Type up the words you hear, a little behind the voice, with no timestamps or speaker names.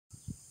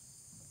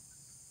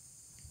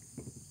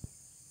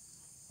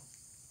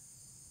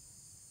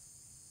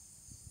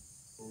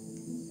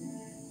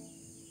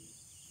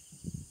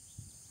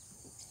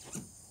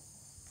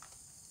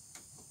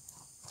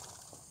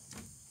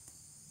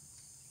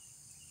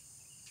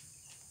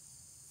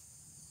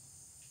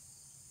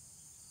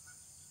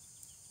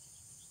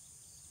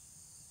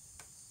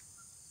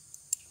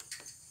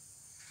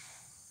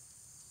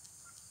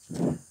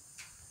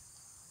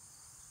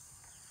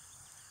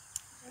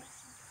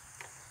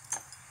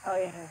Oh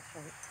yeah, that's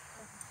right.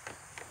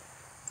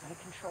 Gotta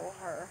control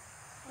her.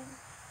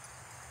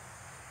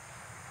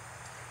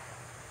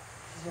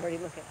 She's already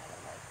looking at him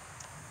like,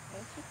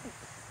 don't you think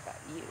this is about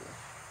you?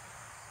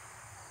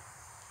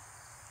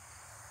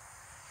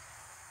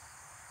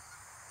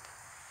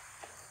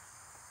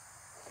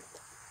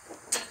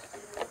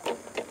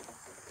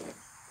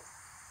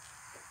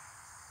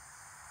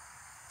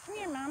 Come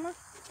here, Mama.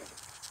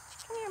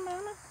 Come here,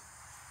 Mama.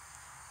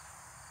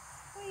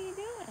 What are you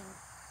doing?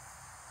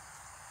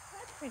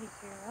 That's pretty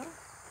girl.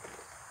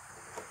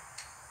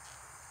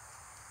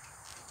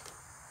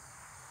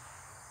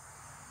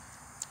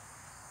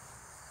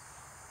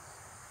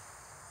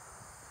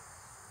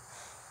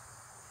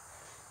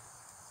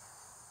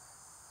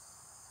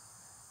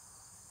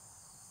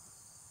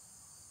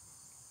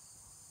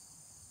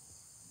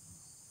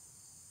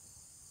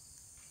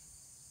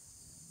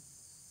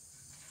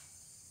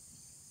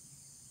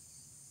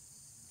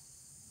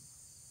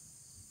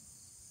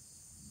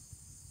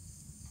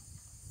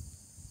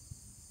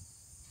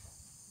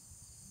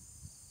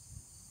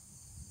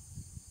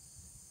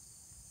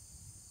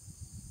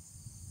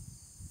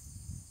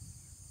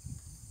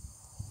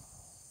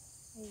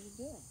 What are you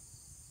doing?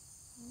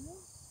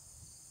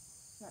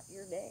 It's not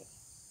your day.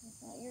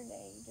 It's not your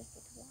day. You just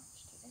get to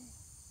watch today.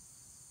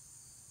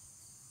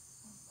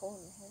 I'm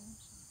pulling your hair.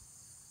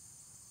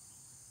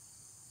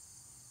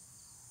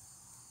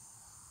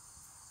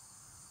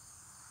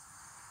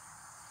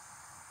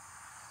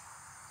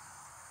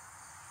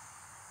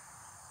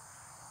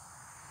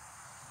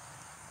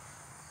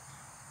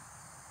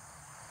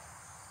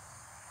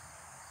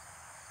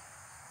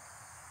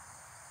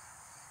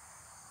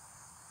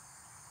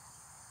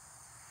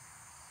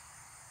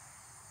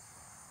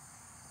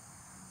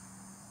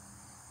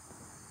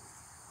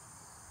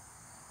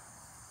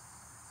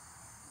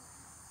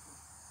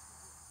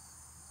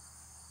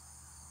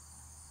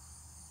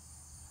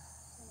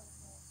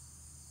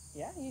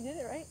 Yeah, you did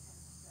it right.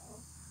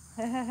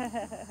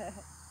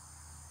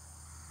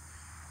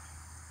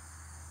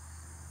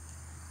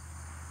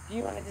 Do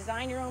you want to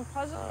design your own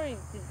puzzle, or did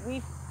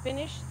we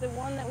finish the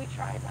one that we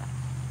tried last?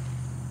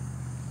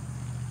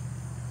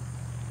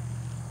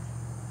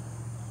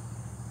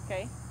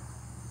 Okay.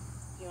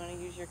 Do you want to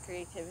use your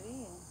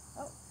creativity?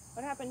 Oh,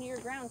 what happened to your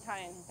ground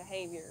tying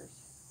behaviors?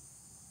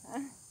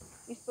 Huh?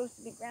 You're supposed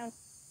to be ground.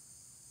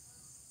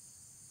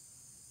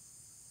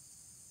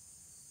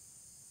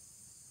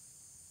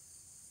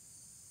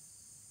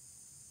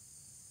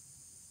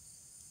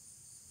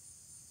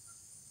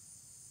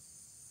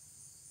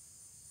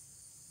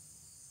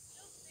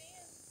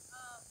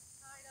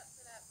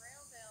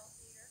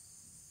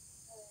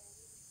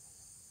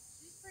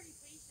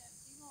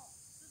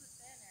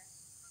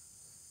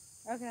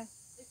 Okay.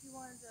 If you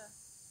wanted to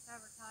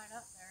have her tied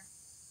up there.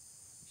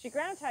 She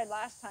ground tied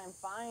last time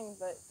fine,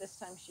 but this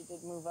time she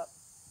did move up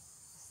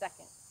a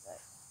second,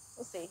 but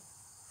we'll see.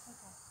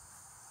 Okay.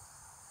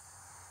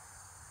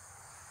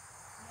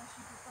 Unless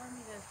you prefer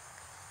me to...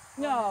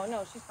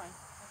 No, she's fine.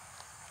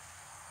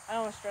 I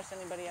don't want to stress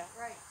anybody out.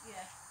 Right,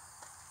 yeah.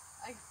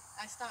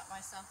 I stopped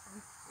myself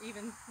from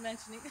even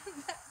mentioning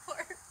that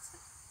part.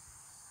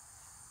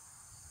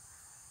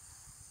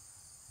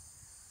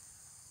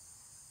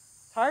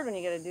 It's hard when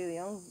you got to do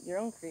your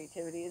own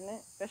creativity, isn't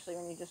it? Especially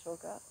when you just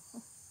woke up.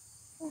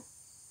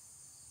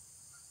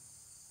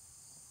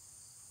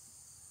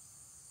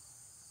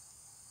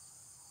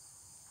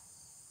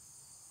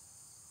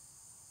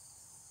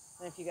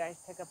 And if you guys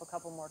pick up a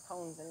couple more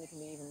cones, then you can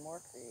be even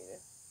more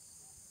creative.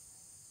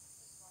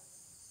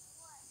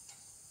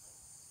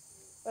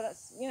 But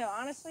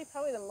honestly,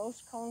 probably the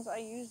most cones I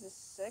use is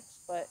 6,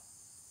 but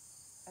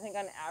I think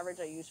on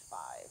average I use 5.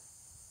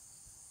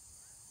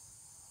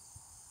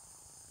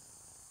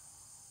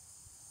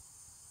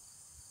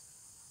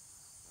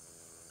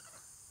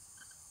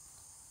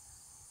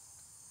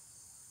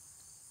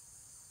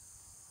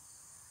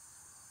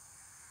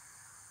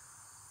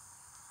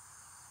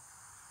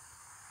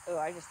 Oh,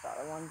 I just thought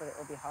of one, but it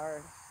will be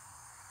hard.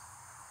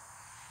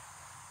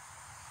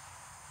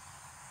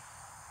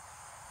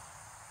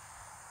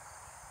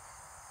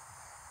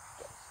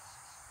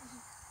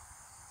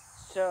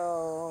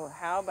 So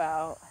how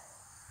about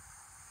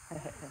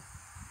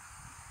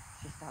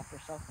she stopped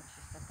herself when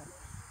she stepped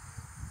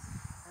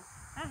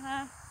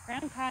up.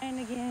 Ground tying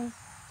again.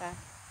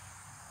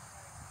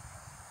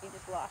 He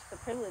just lost the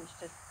privilege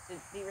to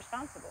be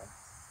responsible.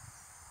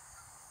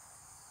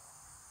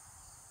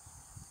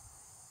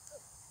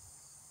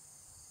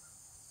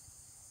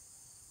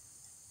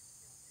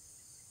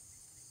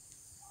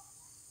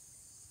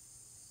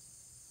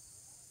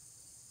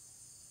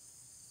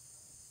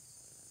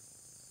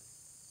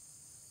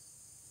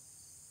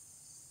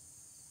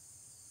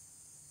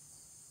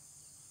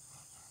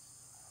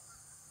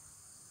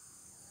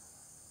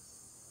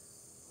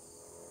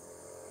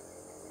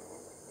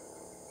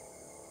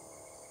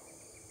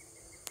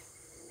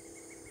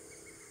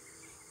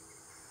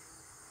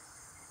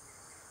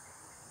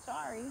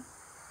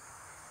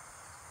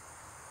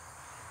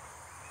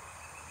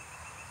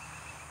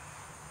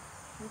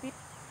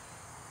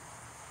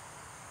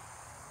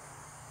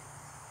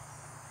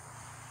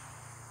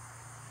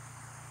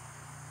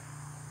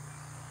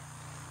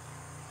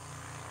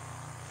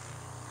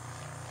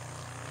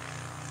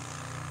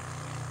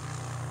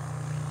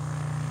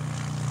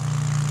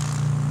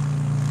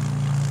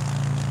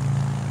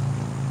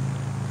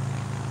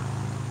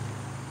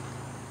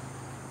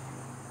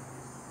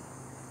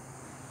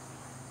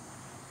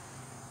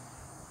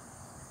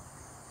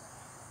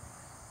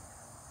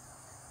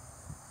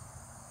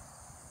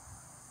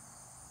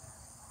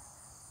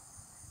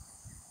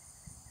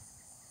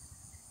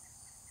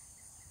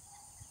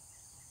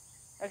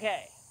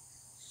 Okay,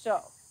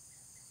 so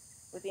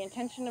with the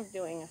intention of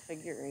doing a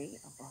figure 8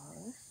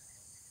 above,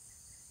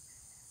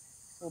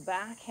 we'll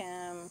back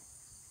him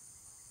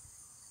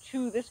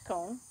to this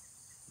cone,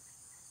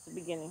 the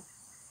beginning.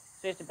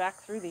 So you have to back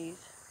through these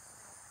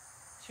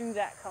to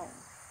that cone.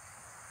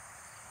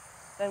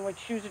 Then we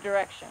choose a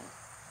direction.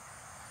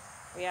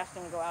 We ask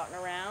him to go out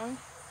and around.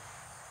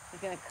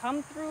 He's going to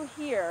come through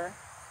here,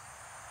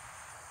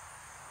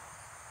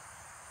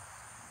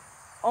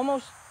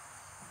 almost.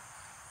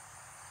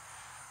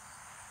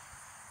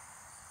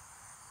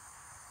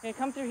 He's going to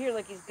come through here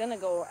like he's going to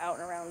go out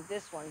and around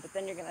this one, but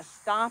then you're going to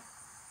stop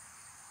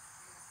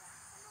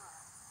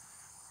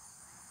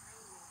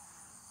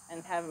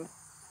and have him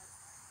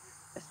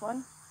this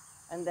one,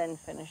 and then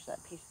finish that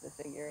piece of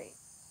the figure 8.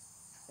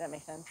 Does that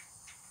make sense?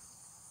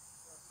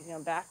 He's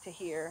going back to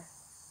here,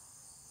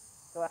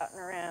 go out and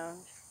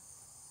around.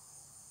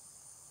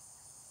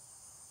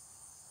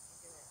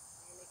 You're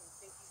gonna make him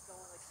think he's going,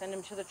 like send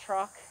him to the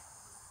truck,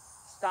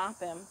 stop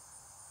him,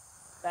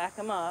 back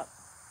him up,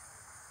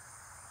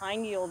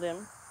 hind yield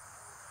him,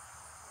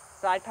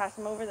 side pass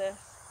him over this,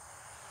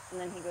 and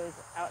then he goes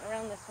out and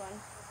around this one,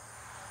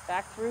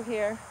 back through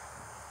here,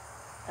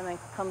 and then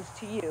comes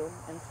to you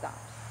and stops.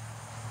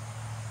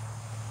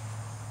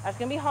 That's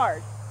gonna be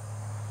hard.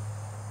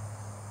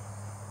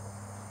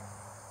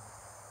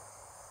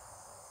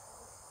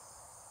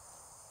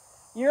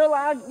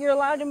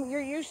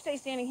 You stay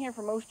standing here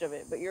for most of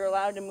it, but you're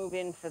allowed to move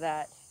in for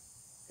that,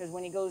 because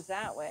when he goes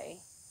that way,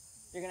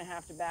 you're gonna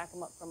have to back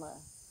him up from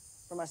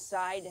a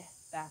side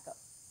backup,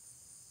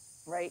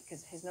 right?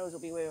 Because his nose will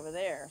be way over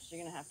there, so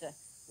you're gonna have to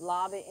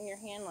lob it in your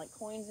hand, like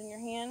coins in your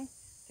hand,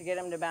 to get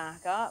him to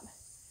back up.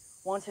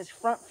 Once his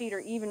front feet are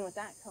even with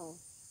that cone,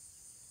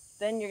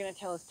 then you're gonna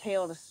tell his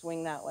tail to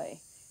swing that way.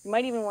 You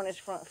might even want his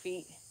front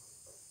feet,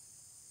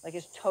 like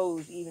his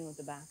toes, even with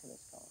the back of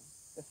this cone,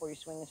 before you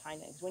swing his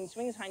hind end. Because when you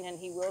swing his hind end,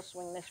 he will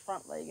swing this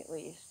front leg at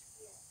least.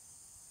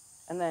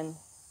 And then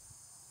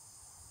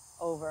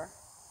over.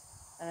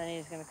 And then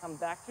he's going to come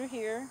back through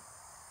here. And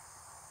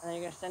then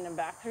you're going to send him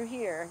back through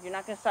here. You're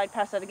not going to side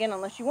pass that again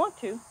unless you want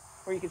to.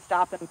 Or you could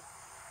stop him.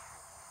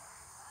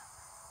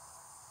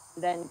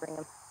 And then bring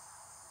him.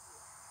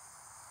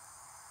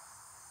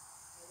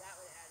 That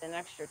would add an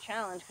extra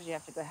challenge because you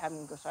have to go have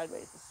him go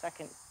sideways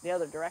the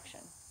other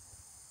direction.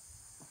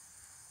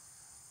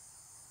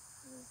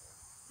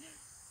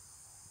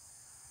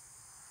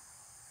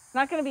 It's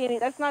not going to be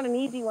that's not an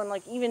easy one,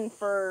 like even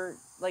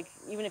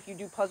if you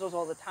do puzzles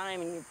all the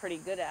time and you're pretty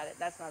good at it,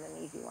 that's not an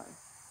easy one.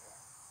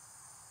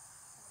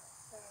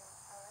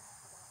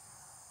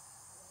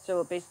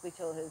 So basically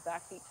till his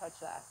back feet touch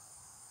that.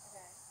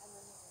 Okay, and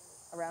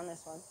then around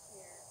this one.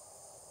 Here.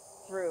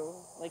 Through,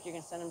 like you're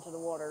going to send him to the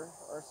water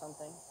or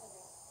something.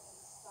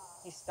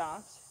 Okay, he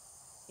stops.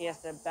 He has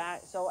to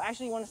back. So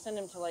actually you want to send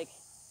him to like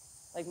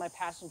my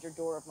passenger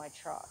door of my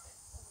truck.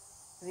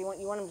 Because you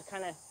want him to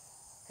kind of,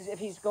 because if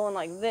he's going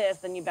like this,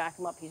 then you back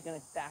him up, he's going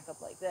to back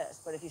up like this.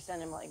 But if you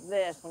send him like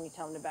this, when you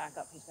tell him to back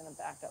up, he's going to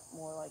back up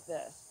more like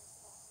this.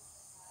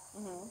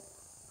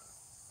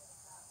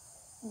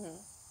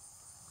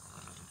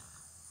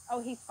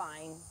 Oh, he's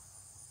fine.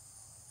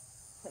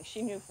 Like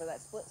she knew for that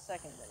split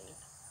second that he.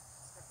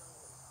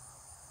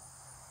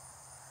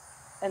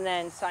 And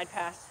then side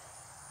pass,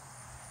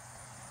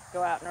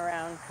 go out and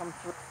around, come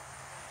through.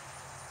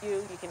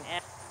 You can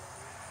add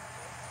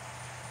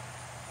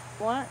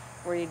what?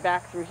 Where you'd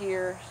back through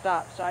here,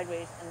 stop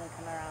sideways, and then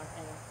come around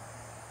and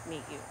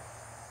meet you.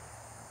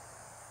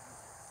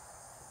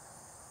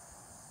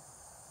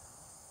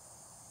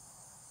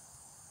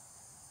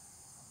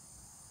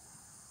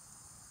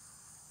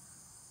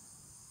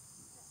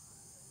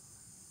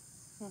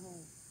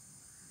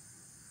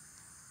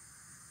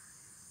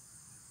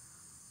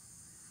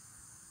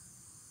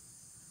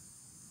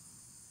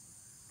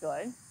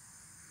 Good.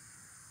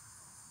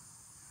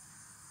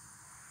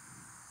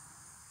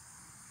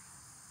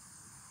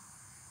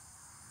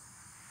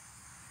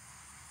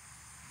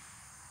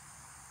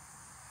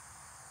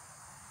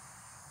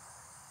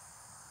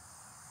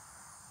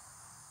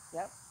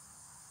 Yep.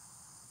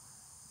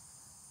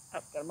 Oh,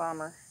 got a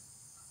bomber.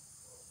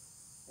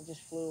 It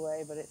just flew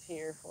away, but it's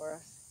here for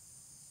us.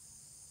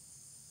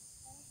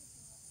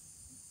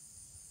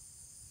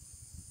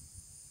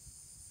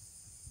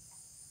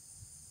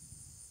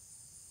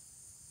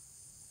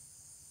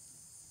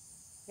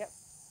 Yep.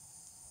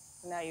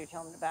 So now you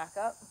tell them to back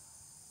up.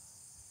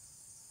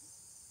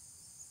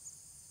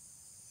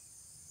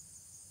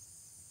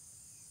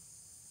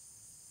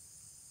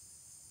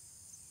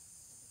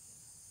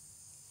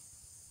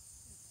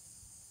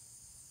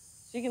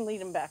 So you can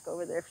lead him back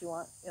over there if you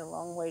want. A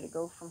long way to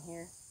go from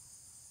here.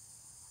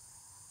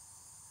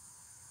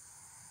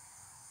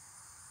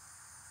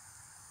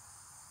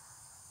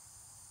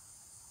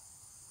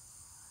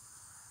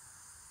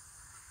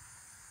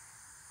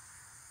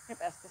 Yep,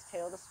 ask his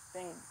tail to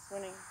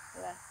swinging.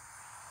 Yeah.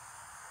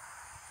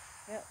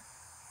 Yep.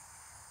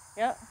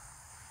 Yep.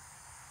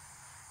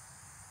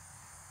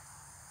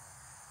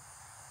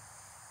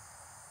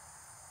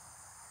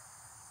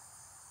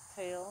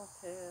 Tail.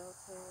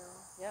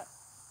 Yep.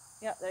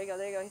 Yep, there you go,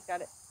 there you go. He's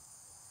got it.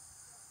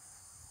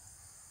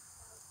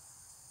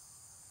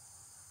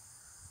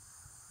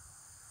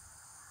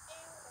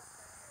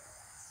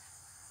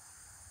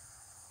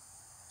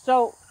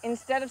 So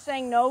instead of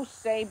saying no,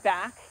 say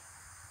back,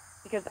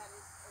 because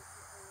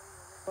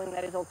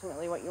that is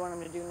ultimately what you want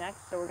him to do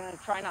next. So we're going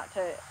to try not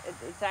to,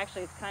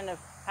 it's kind of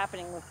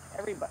happening with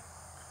everybody.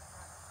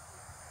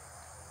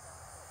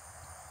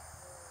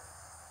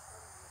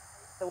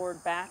 The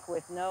word back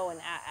with no and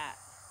at.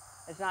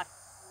 It's not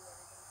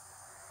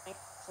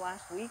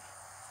last week.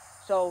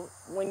 So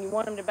when you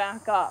want him to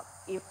back up,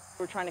 if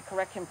we're trying to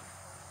correct him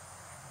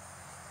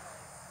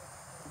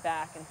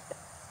back instead.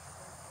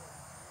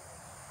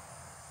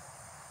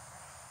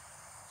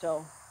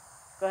 So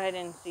go ahead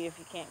and see if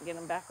you can't get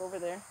him back over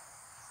there.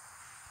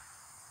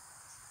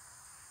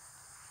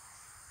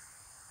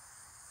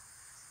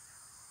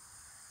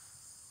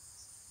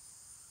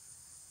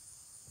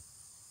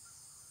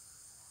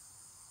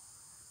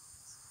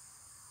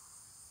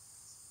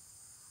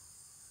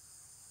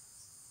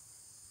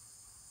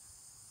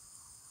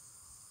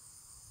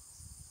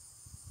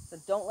 So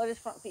don't let his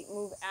front feet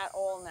move at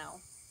all now.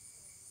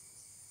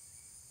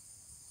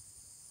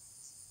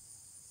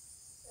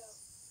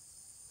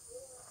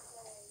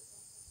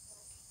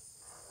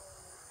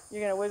 You're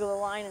going to wiggle the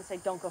line and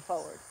say, don't go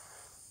forward.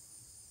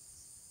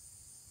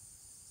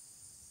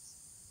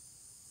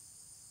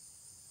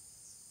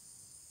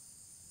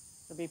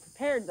 So be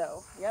prepared,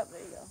 though. Yep, there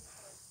you go.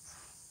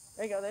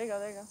 There you go, there you go,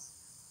 there you go.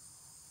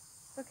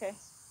 It's okay.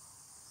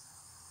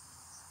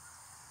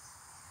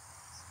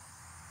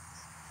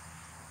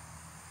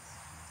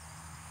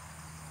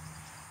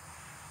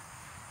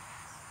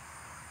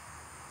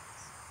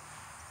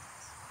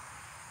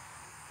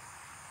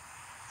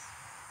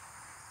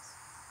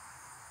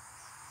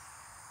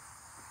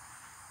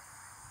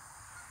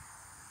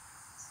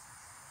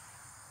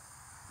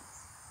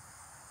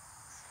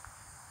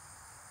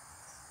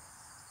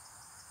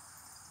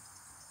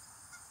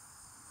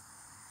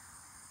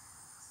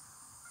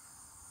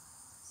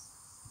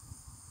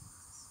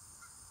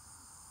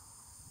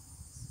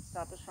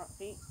 Stop his front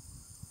feet.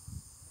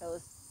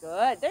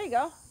 Good. There you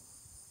go.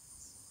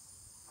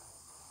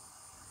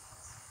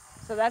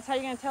 So that's how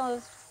you're going to tell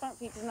his front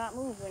feet to not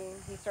move when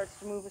he starts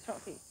to move his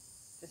front feet.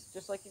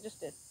 Just like you just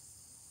did.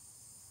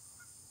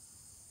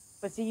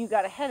 But see, you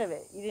got ahead of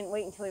it. You didn't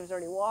wait until he was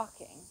already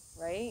walking,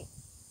 right?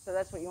 So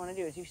that's what you want to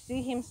do. Is you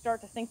see him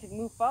start to think to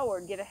move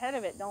forward, get ahead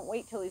of it. Don't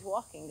wait till he's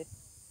walking.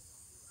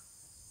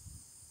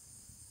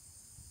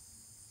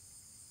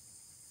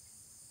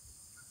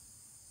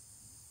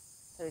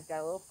 So he's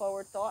got a little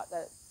forward thought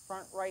that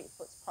front right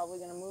foot's probably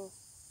going to move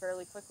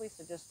fairly quickly.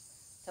 So just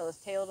tell his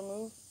tail to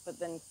move, but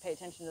then pay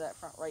attention to that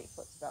front right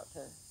foot's about to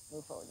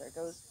move forward. There it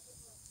goes.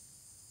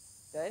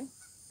 Good.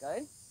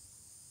 Good.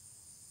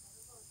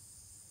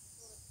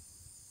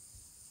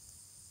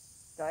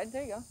 Good.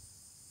 There you go.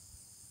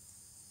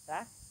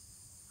 Back.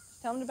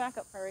 Just tell him to back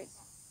up, all right?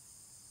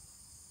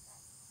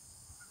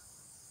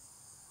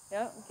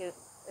 Yeah, get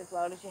as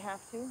loud as you have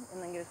to,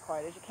 and then get as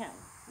quiet as you can.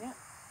 Yeah.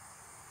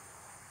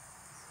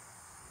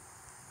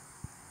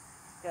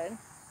 Good.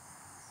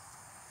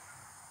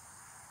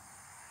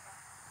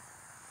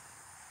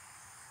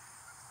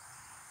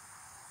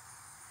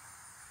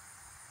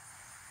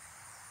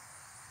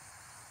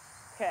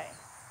 Okay.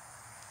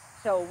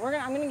 So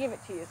I'm gonna give it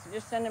to you. So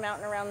just send him out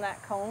and around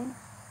that cone,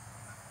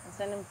 and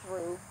send him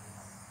through.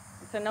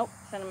 So nope,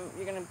 send him.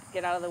 You're gonna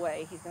get out of the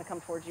way. He's gonna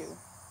come towards you.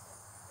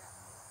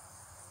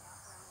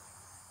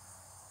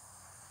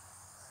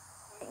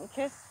 Point and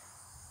kiss.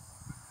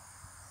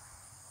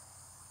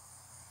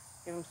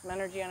 Give him some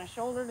energy on his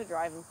shoulder to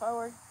drive him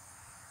forward.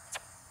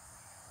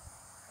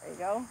 There you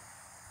go.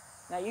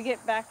 Now you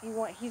get back.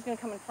 He's gonna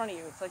come in front of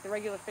you. It's like the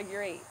regular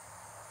figure 8.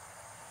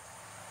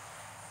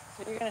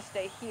 So you're gonna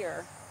stay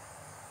here.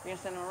 You're gonna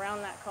send him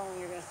around that cone.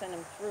 You're gonna send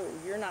him through.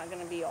 You're not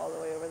gonna be all the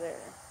way over there.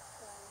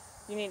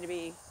 You need to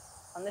be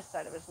on this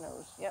side of his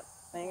nose. Yep.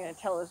 Then you're gonna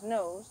tell his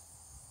nose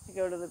to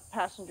go to the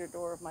passenger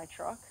door of my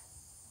truck.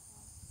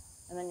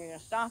 And then you're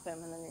gonna stop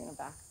him, and then you're gonna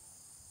back.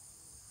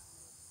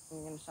 And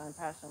you're gonna sign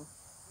past him.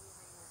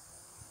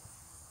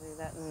 Do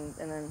that, and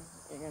then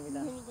you're gonna be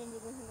done.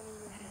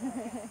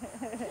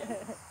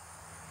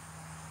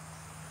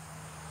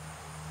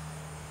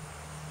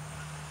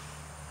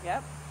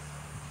 Yep.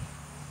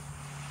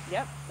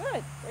 Yep.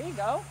 Good. There you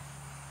go.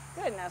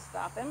 Good. Now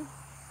stop him.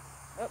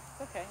 Oh,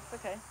 it's okay. It's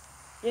okay.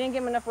 You didn't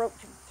give him enough rope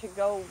to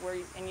go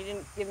and you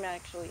didn't give him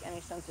actually any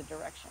sense of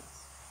direction.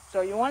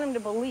 So you want him to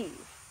believe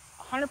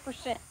 100%.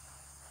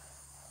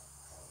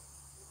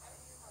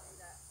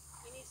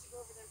 He needs to go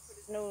over there and put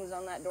his nose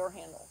on that door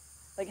handle.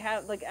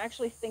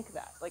 Actually think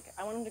that.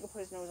 I want him to go put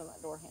his nose on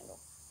that door handle.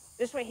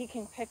 This way he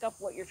can pick up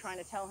what you're trying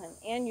to tell him,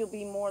 and you'll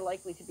be more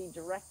likely to be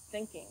direct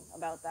thinking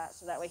about that,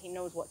 so that way he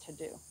knows what to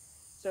do.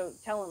 So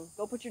tell him,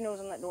 go put your nose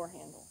on that door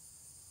handle.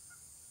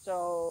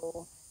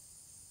 So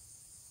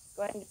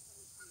go ahead and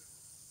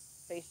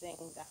facing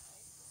that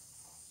way.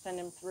 Send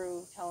him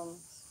through, tell him,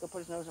 go put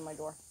his nose on my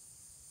door.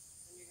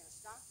 Then you're going to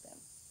stop him.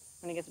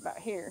 When he gets about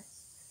here,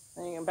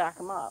 Then you're gonna back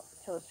him up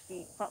till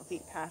his front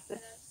feet pass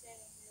this.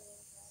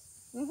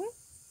 Mhm.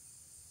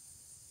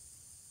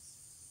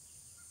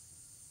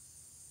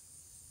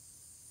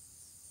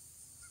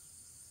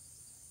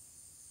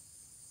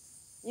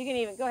 You can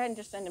even go ahead and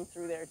just send him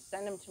through there.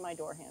 Send him to my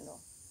door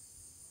handle.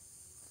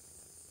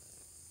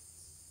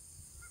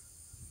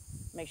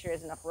 Make sure he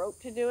has enough rope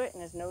to do it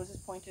and his nose is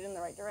pointed in the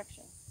right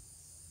direction.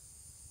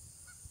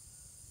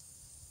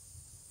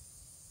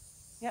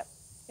 Yep,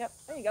 yep.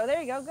 There you go,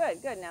 there you go.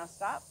 Good, good. Now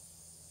stop.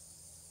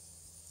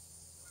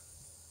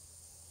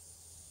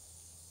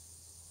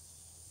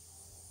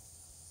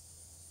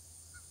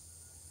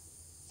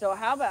 So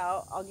how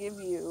about I'll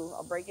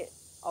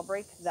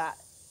break that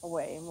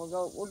away and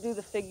we'll do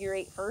the figure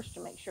eight first to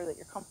make sure that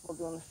you're comfortable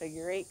doing the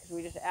figure eight because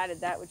we just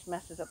added that which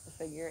messes up the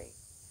figure eight.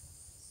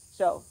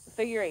 So the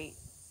figure eight,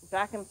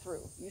 back him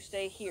through. You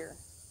stay here.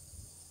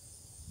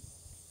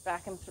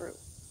 Back him through.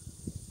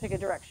 Pick a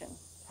direction.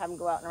 Have him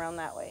go out and around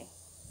that way.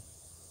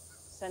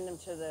 Send him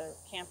to the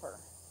camper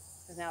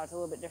because now it's a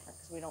little bit different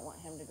because we don't want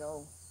him to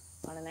go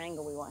on an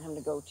angle. We want him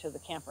to go to the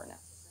camper now.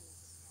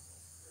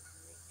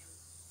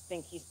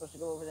 Think he's supposed to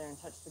go over there and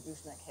touch the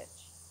gooseneck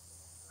hitch.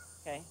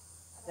 Okay.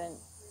 Then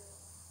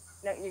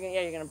no,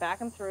 you're gonna back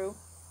him through.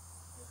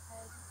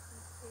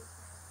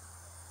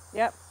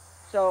 Yep.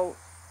 So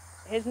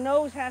his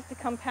nose has to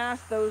come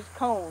past those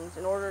cones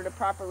in order to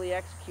properly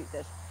execute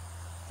this.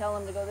 Tell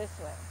him to go this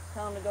way.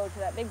 Tell him to go to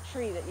that big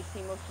tree that you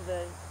see most of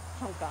the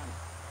trunk on.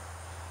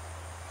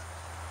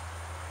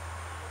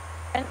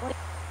 Gently.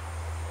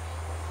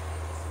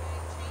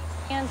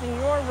 Hands in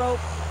your rope,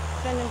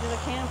 send him to the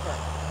camper.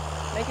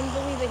 Make him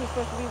believe that he's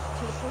supposed to be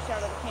to the push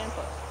out of the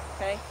camper.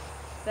 Okay?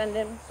 Send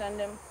him,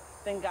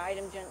 then guide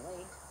him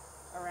gently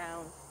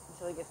around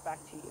until he gets back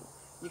to you.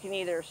 You can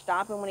either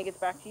stop him when he gets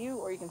back to you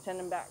or you can send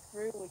him back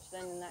through, which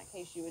then in that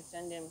case you would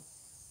send him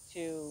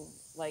to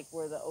like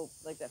where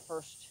like that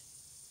first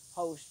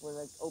post where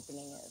the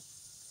opening is.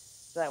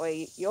 So that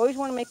way you always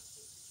want to make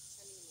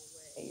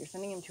you're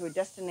sending him to a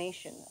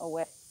destination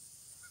away.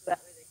 So that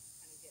way they can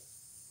kind of get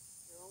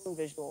their own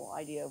visual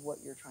idea of what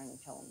you're trying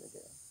to tell them to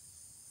do.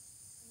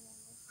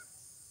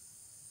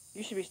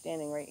 You should be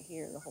standing right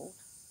here the whole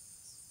time.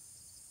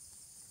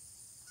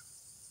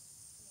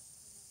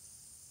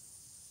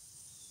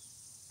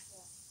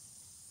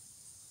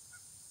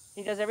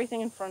 He does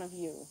everything in front of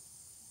you.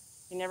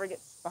 He never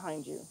gets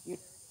behind you. He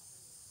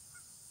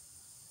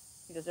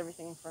does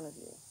everything in front of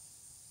you.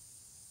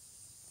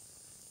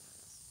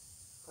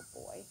 Good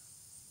boy.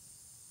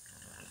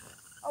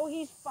 Oh,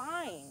 he's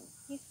fine.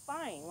 He's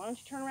fine. Why don't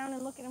you turn around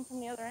and look at him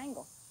from the other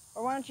angle?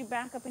 Or why don't you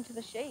back up into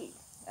the shade?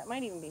 That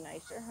might even be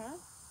nicer, huh?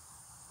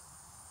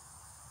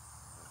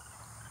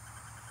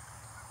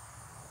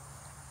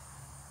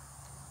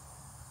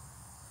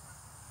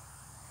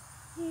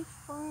 He's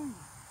fine.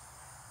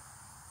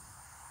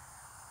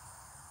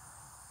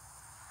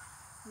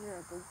 You're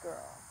a good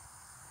girl.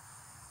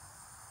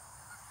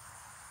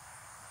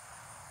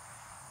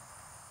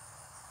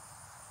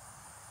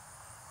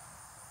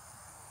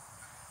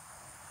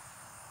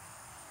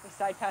 We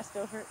side passed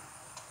over it.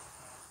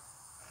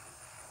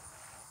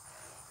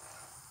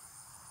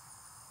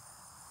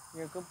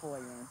 You're a good boy,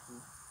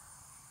 Yankee.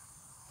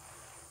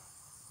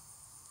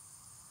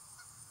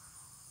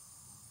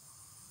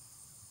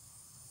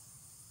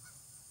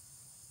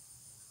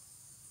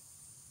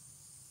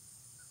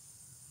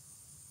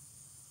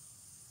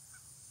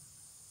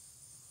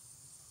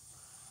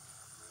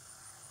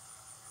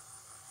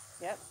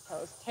 Yep, tell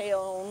his tail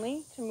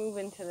only to move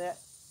into that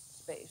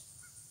space.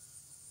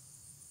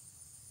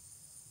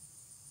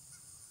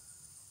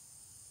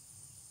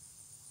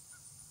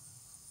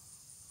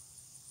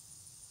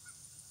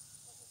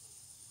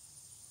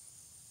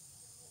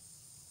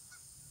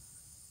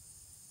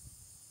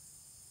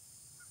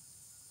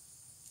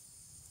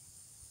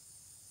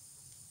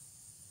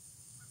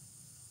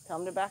 Tell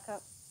him to back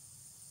up.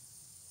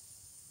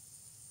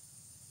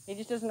 He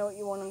just doesn't know what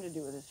you want him to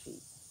do with his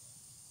feet.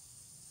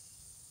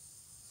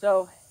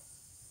 So,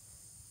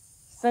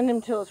 send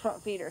him till his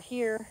front feet are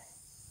here,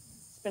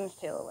 spin his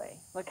tail away.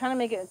 Like, kind of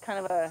make it kind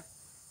of a,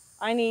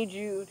 I need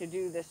you to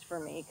do this for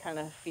me kind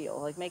of feel.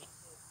 Like, make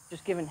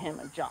just giving him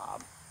a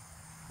job,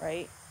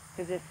 right?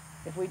 Because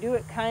if we do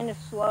it kind of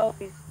slow,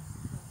 he's,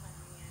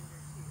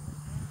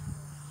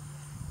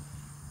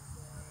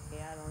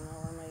 I don't know,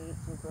 I might eat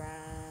some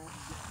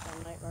grass,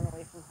 I might run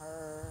away from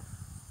her,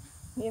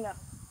 you know.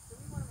 So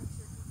we want to make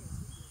sure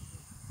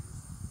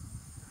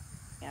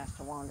he has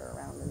to wander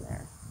around in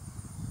there.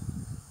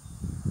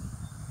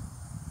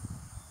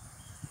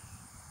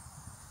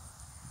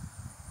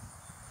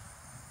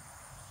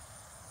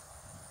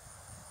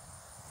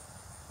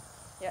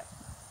 Yep,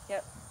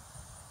 yep.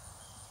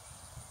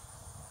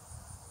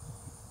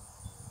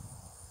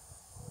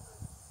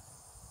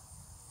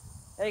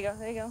 There you go,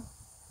 there you go.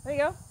 There you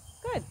go.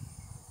 Good,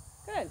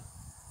 good,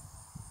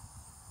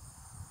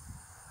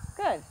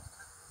 good.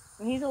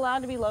 And he's allowed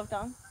to be loved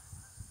on.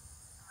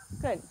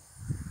 Good.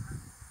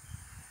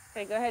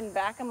 Okay, go ahead and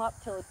back him up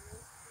till it's...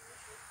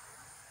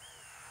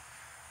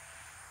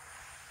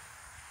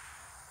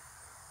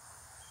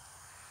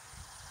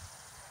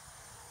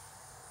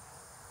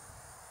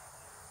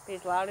 Be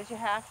as loud as you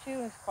have to,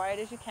 as quiet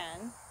as you can.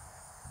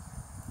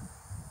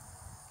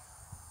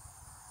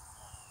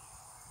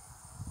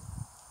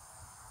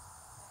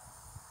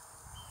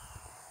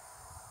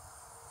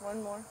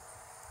 One more.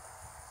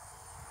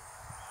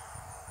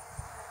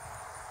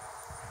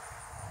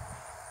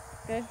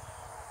 Good.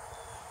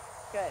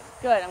 Good.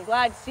 Good. I'm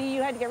glad. See,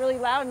 you had to get really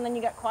loud and then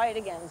you got quiet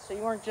again. So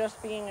you weren't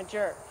just being a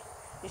jerk.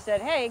 You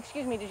said, hey,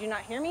 excuse me, did you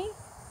not hear me?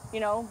 You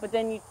know, but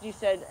then you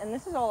said, and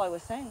this is all I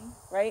was saying,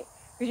 right?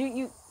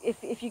 Because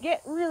if you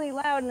get really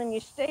loud and then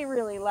you stay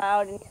really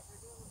loud and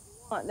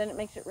then it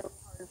makes it really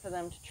hard for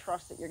them to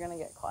trust that you're going to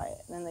get quiet.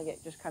 And then they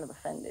get just kind of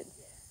offended.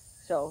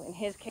 So in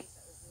his case,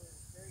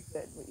 that was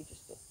very good what you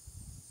just did.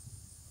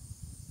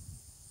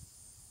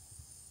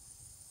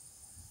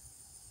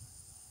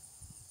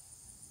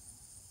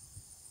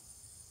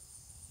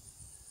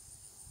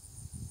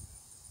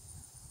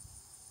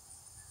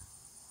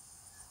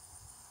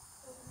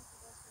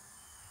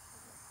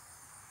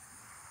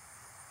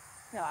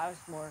 No, I was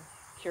more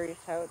curious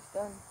how it's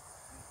done.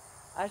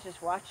 I was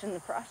just watching the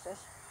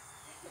process.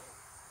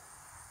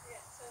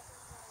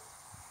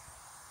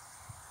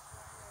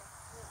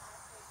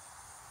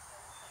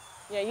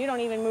 Yeah, you don't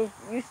even move.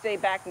 You stay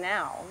back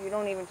now. You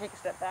don't even take a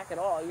step back at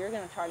all. You're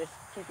going to try to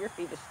keep your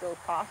feet as still as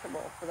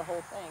possible for the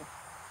whole thing.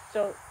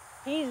 So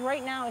he's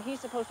right now, he's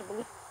supposed to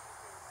believe.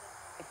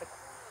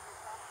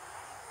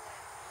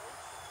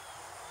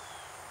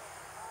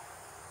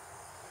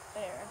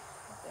 There.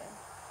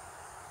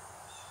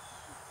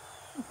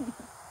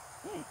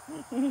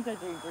 He's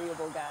such an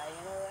agreeable guy,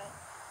 you know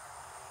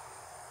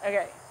that?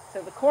 Okay,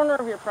 so the corner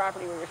of your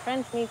property where your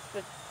fence meets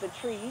the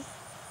trees,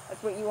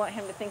 that's what you want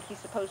him to think he's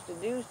supposed to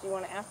do. So you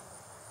want to ask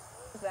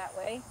that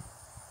way.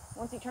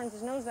 Once he turns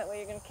his nose that way,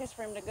 you're going to kiss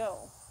for him to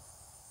go.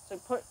 So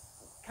put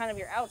kind of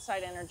your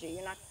outside energy.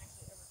 You're not going to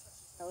actually ever touch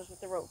his nose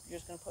with the rope. You're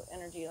just going to put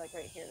energy like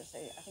right here to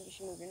say, I think you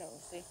should move your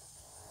nose. See?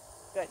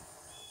 Good.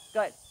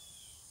 Good.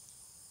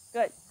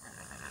 Good.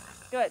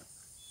 Good.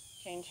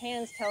 Change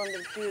hands. Tell him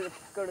to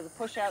go to the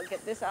push out.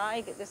 Get this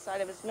eye. Get this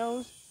side of his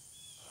nose.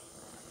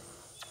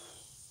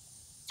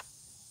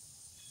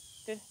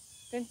 Good.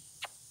 Good.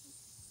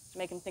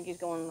 Make him think he's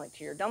going like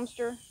to your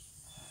dumpster.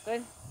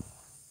 Good.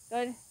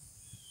 Good.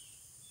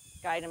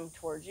 Guide him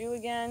towards you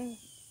again.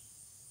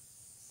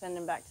 Send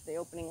him back to the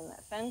opening in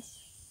that fence.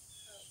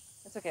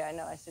 It's okay. I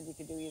know I said you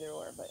could do either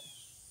or, but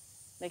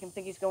make him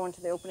think he's going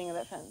to the opening of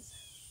that fence.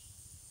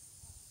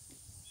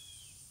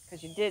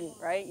 Because you didn't,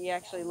 right? You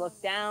actually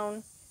looked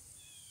down.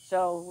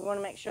 So we want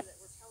to make sure that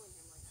we're telling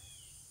him,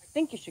 like, I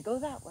think you should go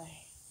that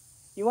way.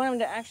 You want him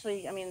to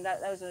actually, I mean,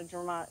 that was a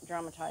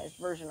dramatized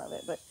version of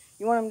it, but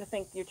you want him to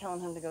think you're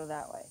telling him to go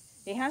that way.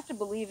 He has to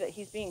believe that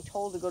he's being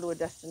told to go to a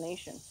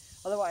destination.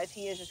 Otherwise,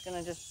 he is just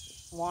going to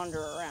just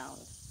wander around.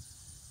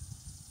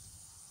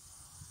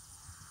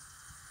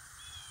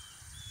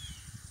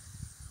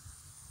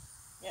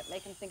 Yep,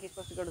 make him think he's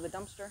supposed to go to the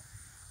dumpster.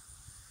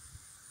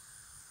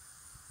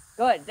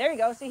 Good. There you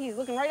go. See, he's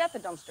looking right at the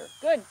dumpster.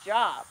 Good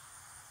job.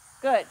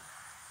 Good.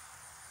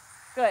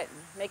 Good.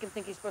 Make him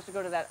think he's supposed to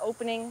go to that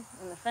opening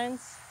in the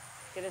fence.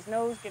 Get his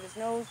nose, get his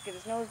nose, get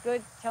his nose.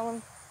 Good. Tell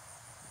him,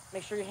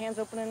 make sure your hand's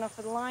open enough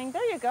for the line.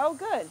 There you go.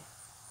 Good.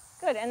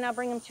 Good. And now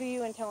bring him to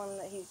you and tell him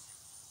that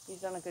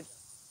he's done a good.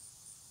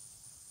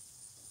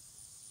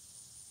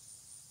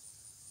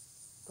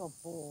 Good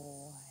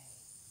boy.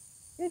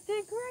 You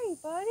did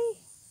great, buddy.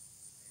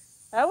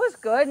 That was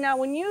good. Now,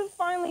 when you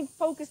finally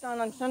focused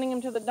on sending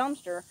him to the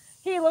dumpster,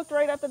 he looked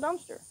right at the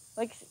dumpster.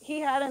 Like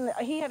he had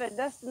a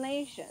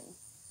destination.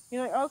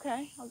 You're like,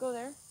 okay, I'll go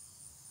there,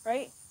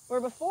 right?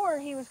 Where before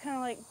he was kind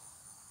of like,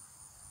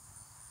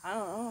 I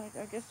don't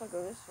know, I guess I'll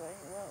go this way.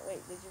 Well,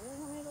 wait, did you really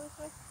want me to go this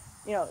way?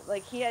 You know,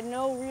 like he had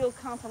no real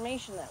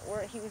confirmation that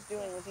what he was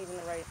doing was even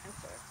the right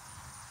answer.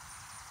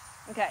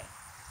 Okay,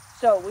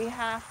 so we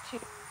have to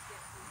get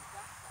his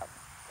back up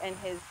and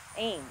his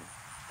aim.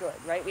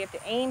 Good, right? We have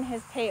to aim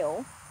his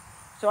tail.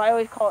 So I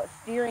always call it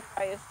steering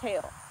by his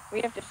tail. We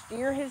have to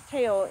steer his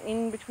tail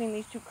in between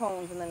these two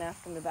cones and then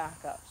ask him to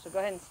back up. So go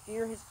ahead and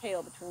steer his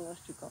tail between those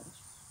two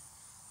cones.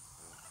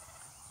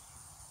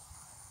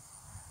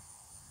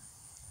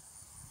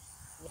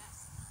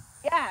 Yes.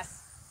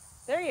 Yes.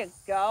 There you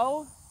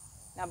go.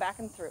 Now back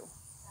him through.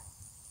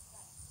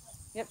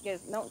 Yep.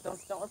 Yes. No.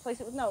 Don't replace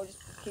it with no. Just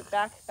keep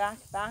back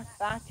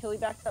till he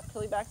backs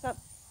up,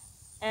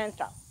 and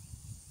stop.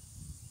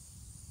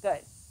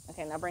 Good.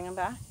 Okay. Now bring him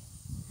back.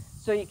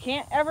 So you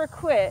can't ever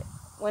quit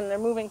when they're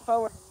moving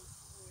forward. When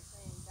you're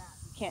saying back,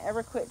 you can't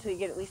ever quit till you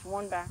get at least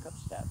one backup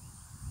step.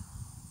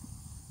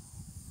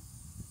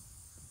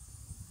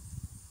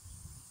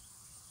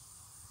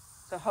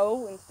 So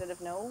ho instead of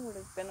no would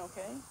have been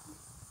okay.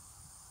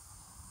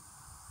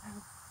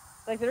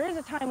 Like there is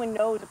a time when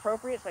no is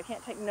appropriate, so I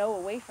can't take no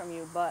away from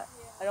you, but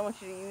I don't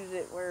want you to use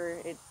it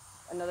where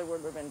another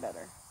word would have been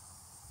better.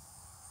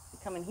 Is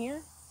he coming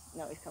here?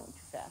 No, he's coming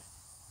too fast.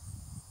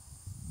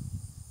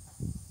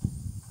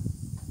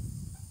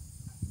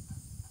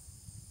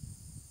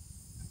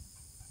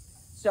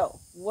 So,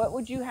 what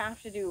would you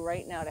have to do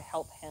right now to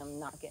help him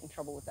not get in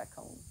trouble with that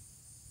cone?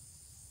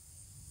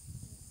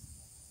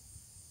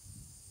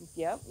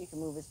 Yep, you can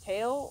move his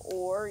tail,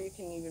 or you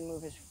can even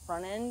move his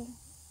front end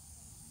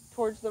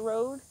towards the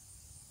road.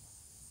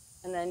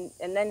 And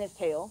then his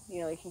tail, you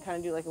know, you can kind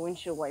of do like a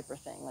windshield wiper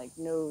thing, like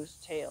nose,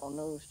 tail,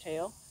 nose,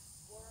 tail.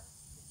 Or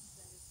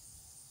extend his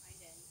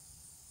hind end,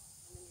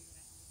 and then you're gonna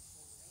have to move his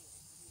shoulder anyway.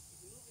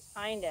 If you move his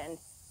hind end,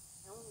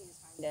 and only his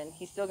hind end,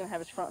 He's still gonna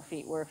have his front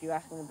feet, where if you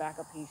ask him to back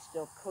up, he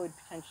still could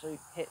potentially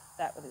hit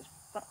that with his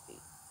front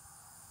feet.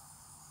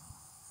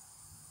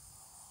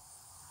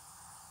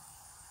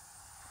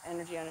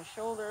 Energy on his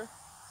shoulder,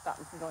 stop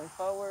him from going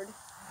forward.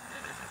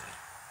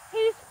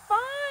 He's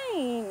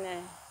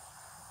fine.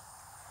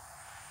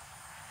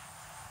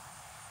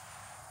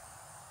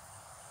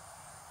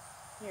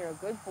 You're a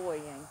good boy,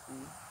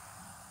 Yankee.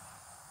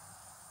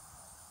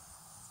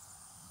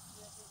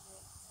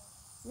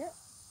 Yep.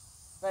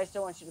 But I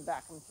still want you to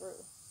back him through.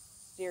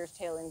 Steer his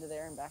tail into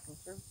there and back him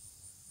through.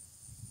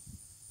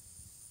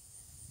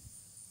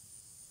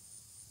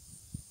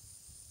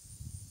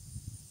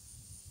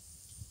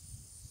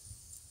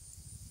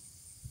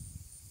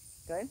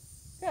 Good?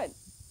 Good.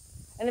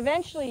 And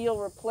eventually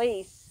you'll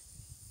replace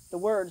the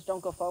words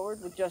 "don't go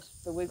forward" with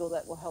just the wiggle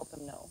that will help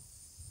him know.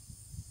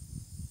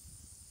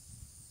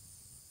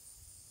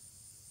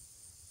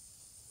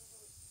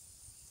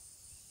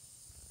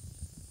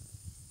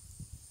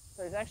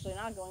 So he's actually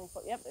not going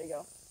forward. Yep, there you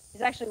go.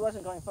 He actually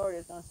wasn't going forward, he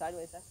was going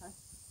sideways that time.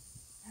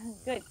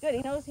 Good, good.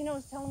 He knows.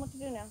 Tell him what to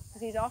do now,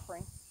 because he's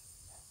offering.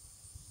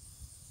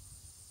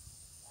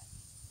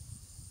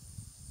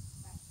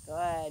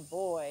 Good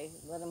boy.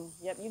 Let him,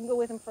 yep, you can go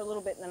with him for a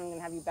little bit, and then I'm going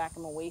to have you back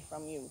him away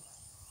from you.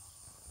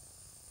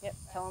 Yep,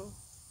 tell him.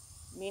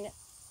 Mean it.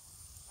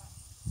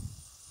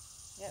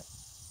 Yep.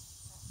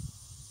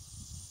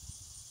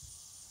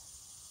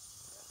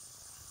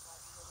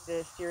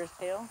 To steer his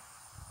tail.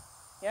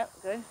 Yep,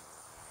 good.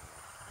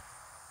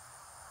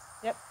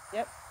 Yep,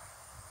 yep.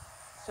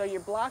 So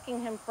you're blocking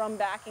him from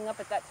backing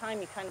up at that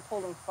time. You kind of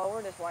pulled him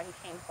forward, is why he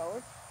came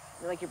forward.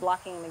 Like you're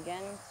blocking him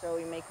again, so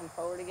you make him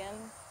forward again.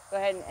 Go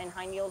ahead and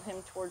hind yield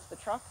him towards the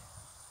truck.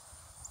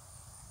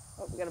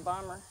 Oh, we got a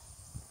bomber.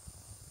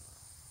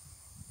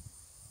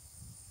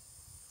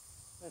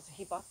 That's a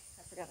heat buck.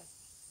 I forgot it.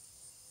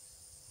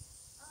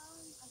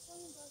 I saw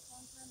him both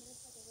one time, but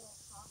it's like a little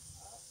pop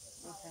up.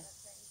 It's not Okay. like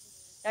a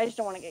crazy. I just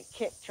don't want to get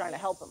kicked trying to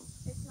help him.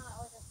 It's not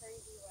like a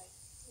crazy like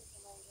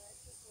super leg.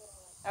 It's just a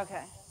little like.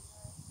 Okay.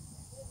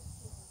 He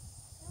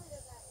only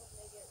does that when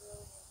they get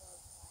really into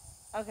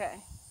Okay.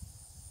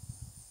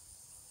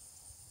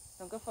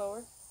 Don't go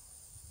forward.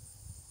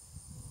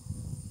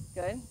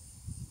 Good.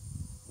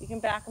 You can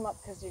back him up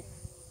because you.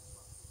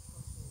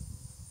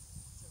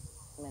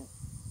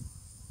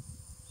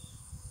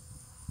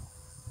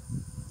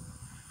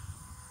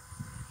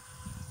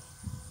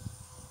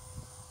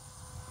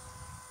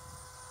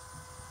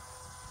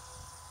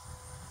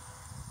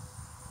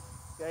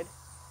 Good.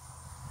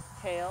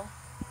 Tail.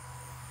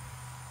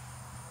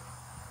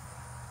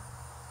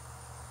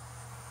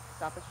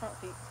 Stop his front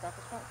feet. Stop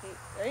his front feet.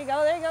 There you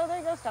go. There you go. There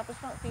you go. Stop his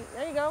front feet.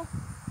 There you go.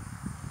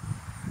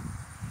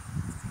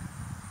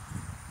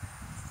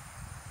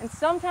 And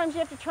sometimes you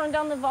have to turn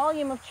down the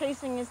volume of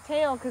chasing his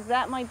tail, because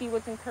that might be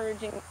what's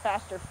encouraging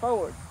faster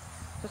forward.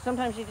 So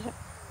sometimes you just have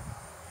to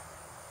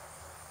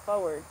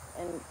forward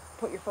and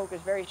put your focus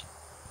very without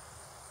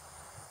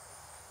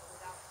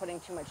putting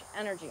too much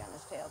energy on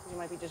his tail, because you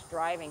might be just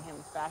driving him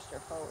faster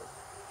forward.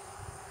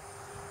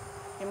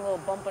 Give him a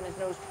little bump on his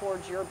nose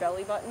towards your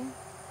belly button.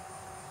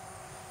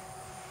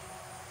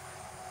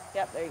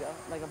 Yep, there you go,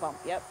 like a bump,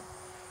 yep.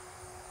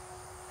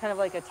 Kind of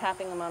like a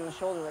tapping him on the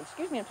shoulder, like,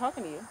 excuse me, I'm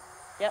talking to you.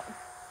 Yep,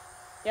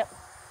 yep,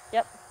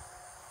 yep,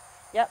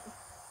 yep,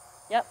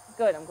 yep,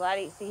 good. I'm glad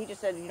he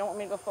just said, you don't want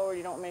me to go forward,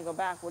 you don't want me to go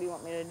back, what do you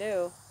want me to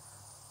do?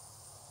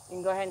 You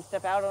can go ahead and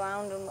step out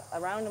around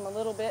him a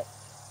little bit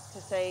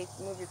to say,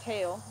 move your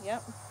tail,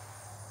 yep.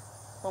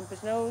 Bump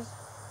his nose.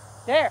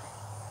 There,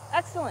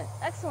 excellent,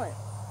 excellent.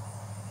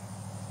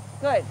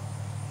 Good.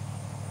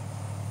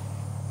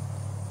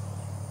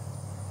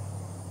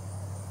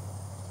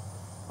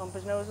 Bump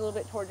his nose a little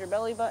bit towards your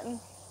belly button.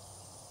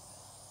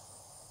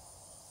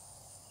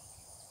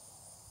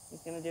 He's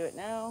gonna do it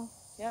now.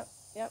 Yep,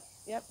 yep,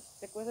 yep.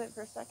 Stick with it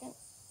for a second.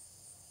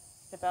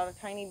 Step out a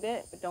tiny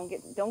bit, but don't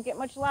get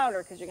much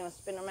louder, because you're gonna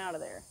spin him out of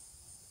there.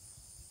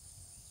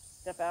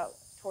 Step out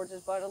towards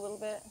his butt a little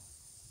bit.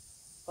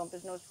 Bump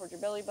his nose towards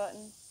your belly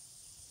button.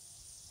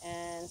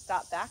 And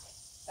stop back,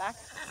 back.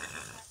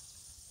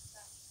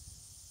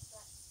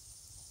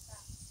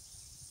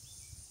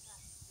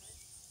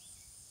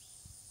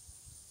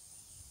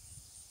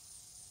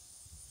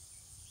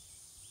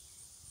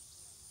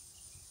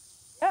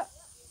 Yep.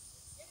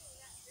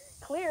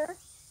 Clear.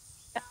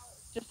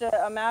 Just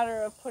a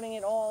matter of putting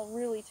it all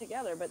really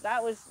together. But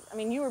that was, I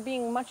mean, you were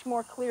being much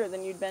more clear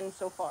than you'd been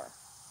so far.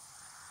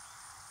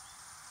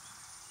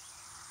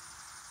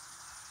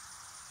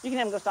 You can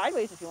have him go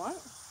sideways if you want.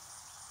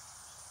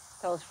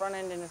 Tell his front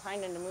end and his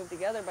hind end to move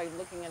together by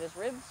looking at his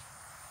ribs.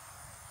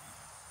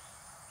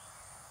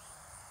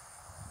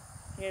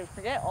 You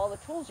forget all the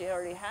tools you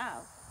already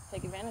have.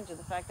 Take advantage of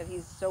the fact that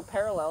he's so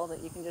parallel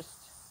that you can just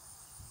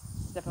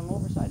step him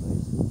over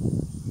sideways.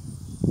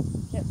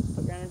 Yep,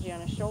 put your energy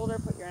on his shoulder,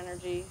 put your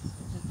energy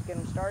just to get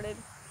him started.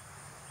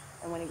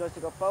 And when he goes to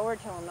go forward,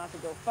 tell him not to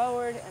go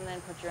forward, and then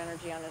put your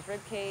energy on his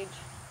rib cage.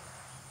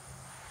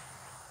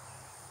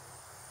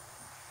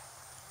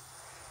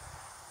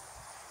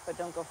 But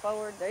don't go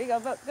forward. There you go.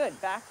 Good.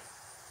 Back.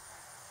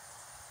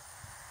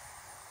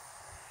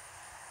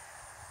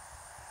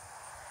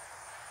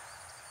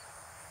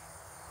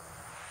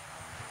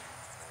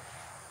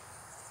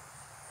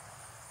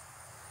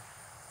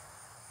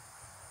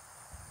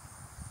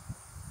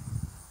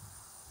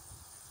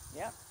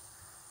 Yep.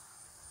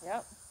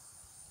 Yep.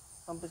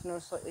 Bump his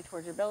nose slightly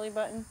towards your belly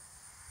button.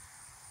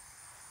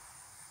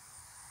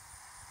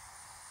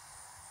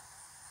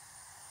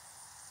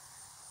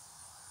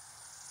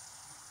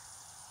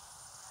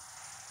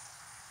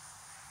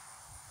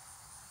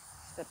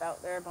 Step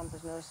out there, bump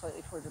his nose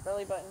slightly towards your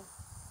belly button.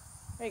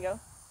 There you go.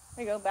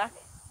 There you go. Back.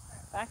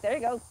 Back. There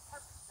you go.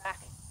 Back.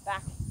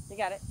 Back. You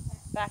got it.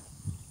 Back.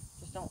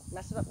 Just don't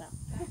mess it up now.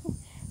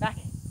 Back.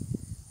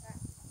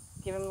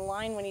 Give him the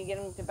line when you get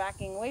him to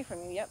backing away from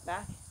you. Yep,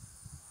 back.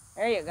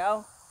 There you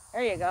go.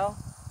 There you go.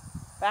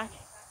 Back.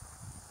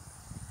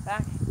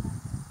 Back.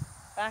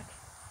 Back.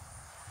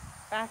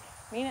 Back.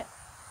 Mean it.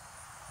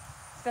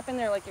 Step in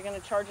there like you're going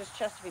to charge his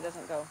chest if he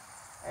doesn't go.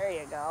 There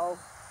you go.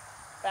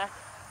 Back.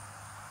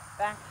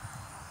 Back.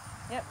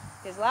 Yep.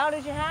 As loud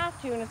as you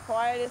have to and as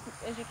quiet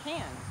as you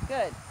can.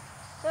 Good.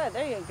 Good.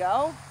 There you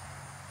go.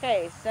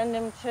 Okay, send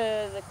him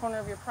to the corner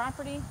of your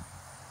property.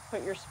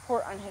 Put your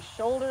support on his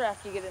shoulder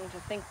after you get him to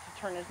think to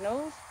turn his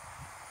nose.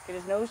 Get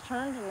his nose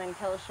turned and then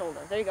tell his shoulder.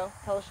 There you go.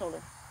 Tell his shoulder.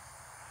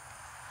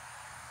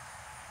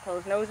 Tell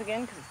his nose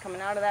again because it's coming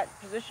out of that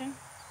position.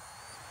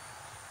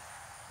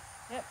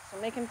 Yep,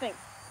 so make him think.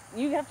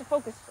 You have to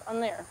focus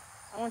on there.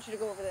 I want you to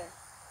go over there.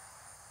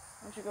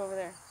 I want you to go over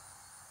there.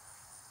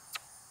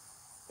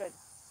 Good.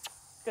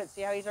 Good.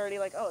 See how he's already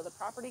like, oh, the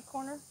property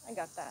corner? I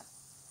got that.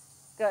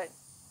 Good.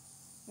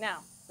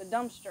 Now, the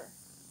dumpster.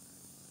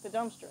 The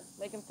dumpster.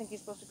 Make him think he's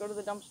supposed to go to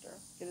the dumpster.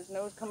 Get his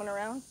nose coming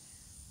around.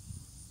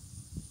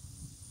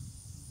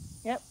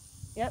 Yep.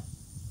 Yep.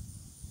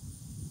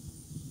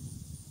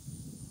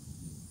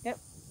 Yep.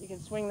 You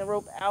can swing the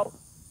rope out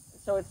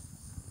so it's,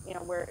 you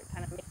know, where it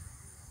kind of makes,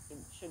 he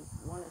should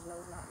want his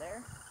nose not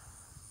there.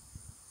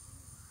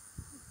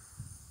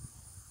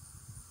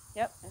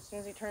 Yep. As soon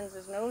as he turns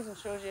his nose and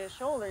shows you his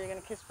shoulder, you're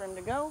going to kiss for him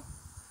to go.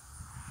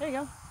 There you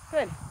go.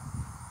 Good.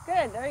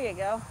 Good. There you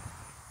go.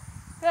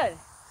 Good.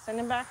 Send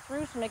him back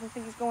through, so make him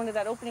think he's going to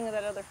that opening of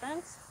that other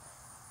fence.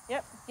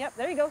 Yep, yep,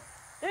 there you go.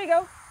 There you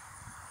go.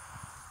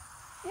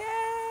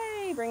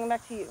 Yay! Bring him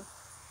back to you.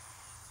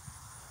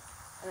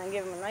 And then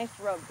give him a nice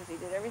rub because he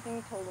did everything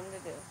you told him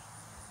to do.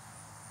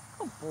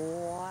 Good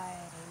boy.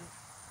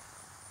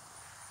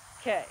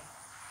 Okay.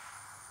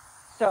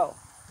 So,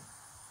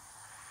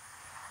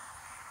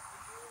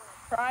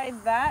 try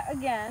that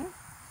again.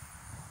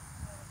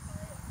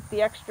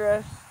 The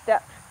extra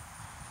step.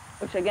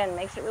 Which again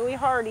makes it really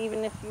hard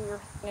even if you're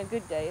having a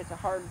good day. It's a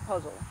hard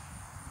puzzle.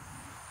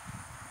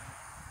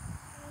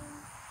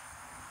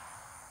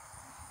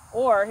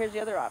 Or here's the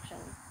other option.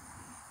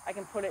 I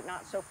can put it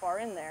not so far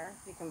in there.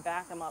 You can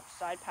back them up,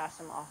 side pass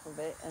them off of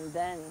it, and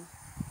then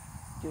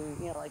do,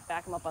 you know, like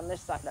back them up on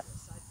this side, side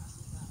pass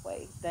them that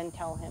way. Then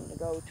tell him to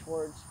go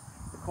towards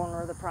the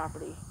corner of the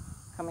property,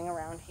 coming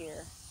around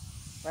here,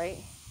 right?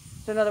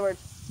 So in other words,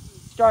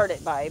 start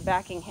it by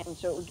backing him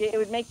so it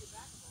would make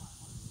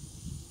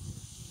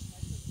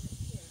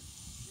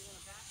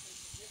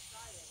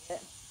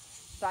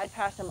side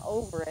pass him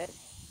over it,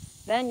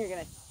 then you're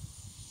going to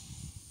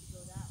go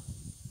that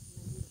way,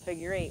 and then do the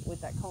figure 8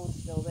 with that cone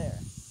still there.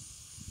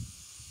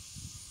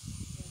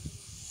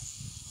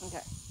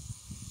 Okay.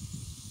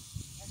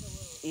 That's a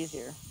little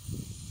easier.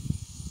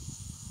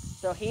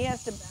 So he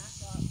has to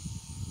back up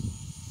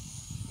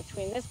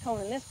between this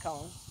cone and this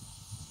cone,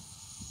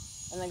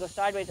 and then go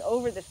sideways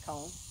over this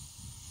cone,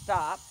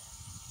 stop,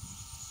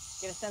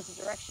 get a sense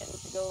of direction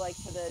to go like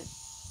to the,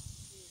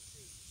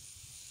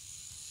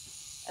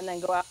 and then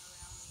go out.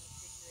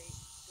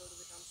 Go to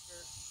the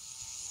dumpster,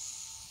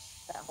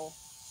 that hole.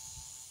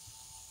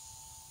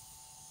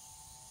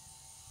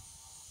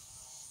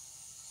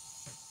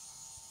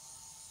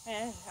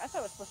 Man, I thought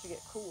it was supposed to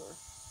get cooler.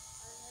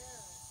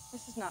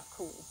 This is not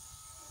cool.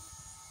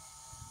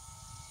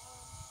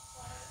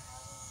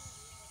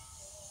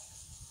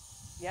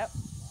 Yep.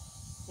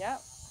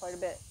 Yep, quite a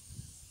bit.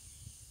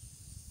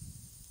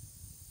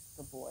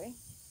 Good boy.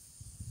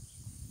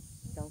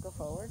 Don't go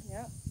forward.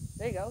 Yep.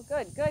 There you go.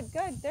 Good, good,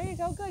 good. There you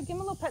go. Good. Give him a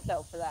little pet,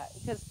 though, for that.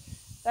 Because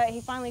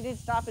he finally did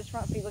stop his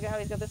front feet. Look at how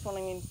he's got this one.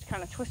 I mean, it's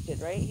kind of twisted,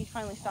 right? He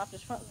finally stopped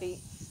his front feet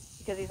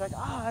because he's like,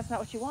 oh, that's not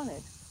what you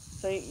wanted.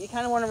 So you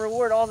kind of want to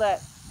reward all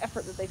that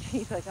effort that they take.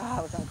 He's like, oh,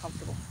 I was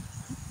uncomfortable.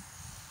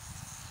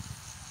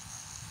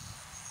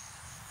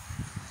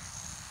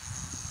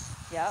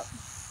 Yep.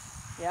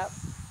 Yep.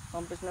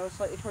 Bump his nose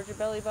slightly towards your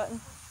belly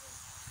button.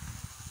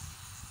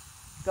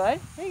 Good.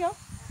 There you go.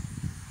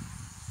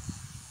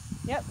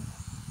 Yep.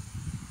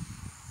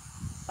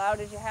 Loud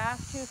as you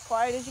have to, as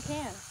quiet as you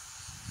can.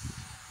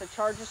 to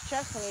charge his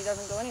chest when he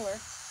doesn't go anywhere.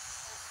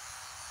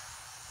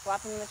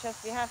 Slap him in the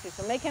chest if you have to.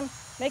 So make him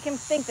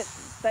think that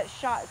that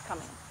shot is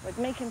coming. Like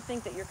make him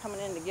think that you're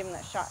coming in to give him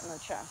that shot in the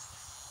chest.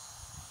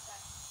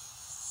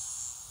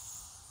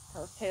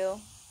 Tell his tail.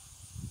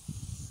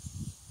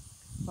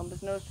 Bump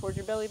his nose towards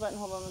your belly button.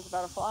 Hold on, it's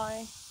about to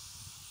fly.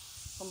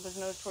 Bump his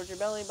nose towards your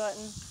belly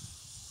button.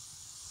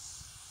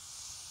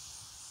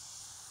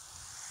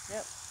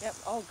 Yep, yep.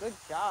 Oh, good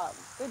job.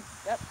 Good.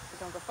 Yep.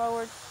 Don't go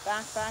forward.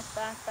 Back, back,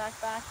 back, back,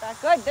 back, back.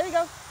 Good. There you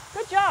go.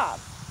 Good job.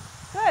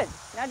 Good.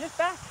 Now just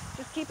back.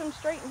 Just keep him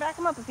straight and back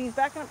him up. If he's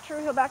backing up true,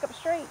 he'll back up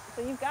straight.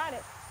 So you've got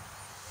it.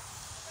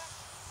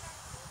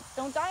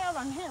 Don't die out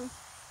on him.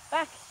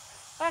 Back.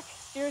 Back.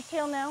 Steer his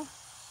tail now.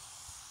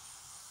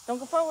 Don't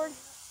go forward.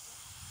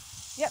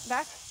 Yep,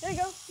 back. There you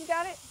go. You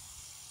got it.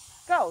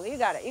 Go. You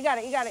got it. You got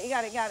it. You got it. You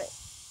got it. You got it.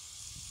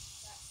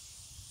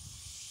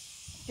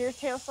 Steer his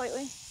tail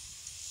slightly.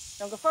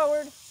 Don't go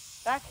forward.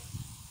 Back.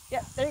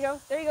 Yep, there you go.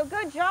 There you go.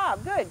 Good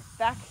job. Good.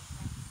 Back.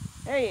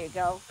 There you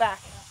go. Back.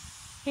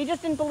 He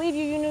just didn't believe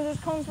you. You knew those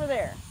cones were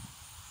there.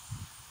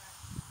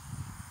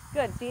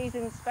 Good. See, he's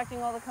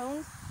inspecting all the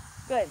cones.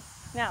 Good.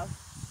 Now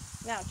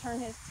turn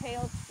his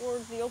tail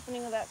towards the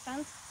opening of that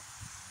fence.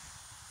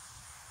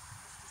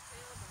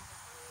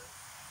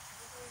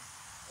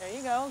 There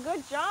you go.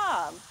 Good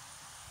job.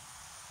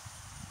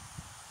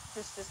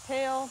 Twist his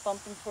tail.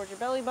 Bump him towards your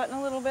belly button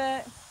a little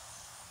bit.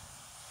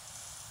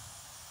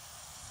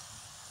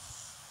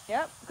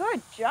 Yep.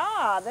 Good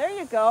job. There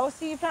you go.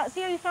 See how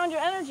you found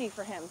your energy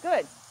for him.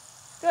 Good.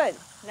 Good.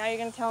 Now you're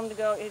going to tell him to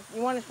go.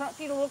 You want his front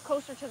feet a little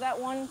closer to that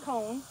one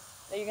cone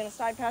that you're going to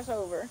side pass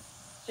over.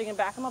 So you can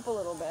back him up a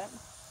little bit.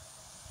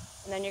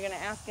 And then you're going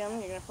to ask him,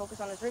 you're going to focus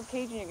on his rib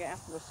cage, and you're going to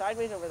ask him to go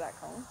sideways over that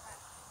cone.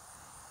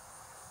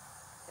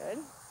 Good.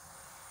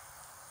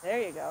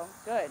 There you go.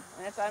 Good.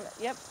 And that's,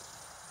 yep.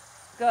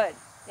 Good.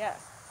 Yes.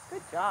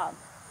 Good job.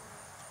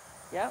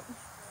 Yep.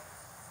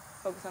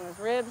 Focus on his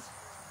ribs.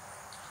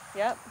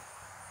 Yep.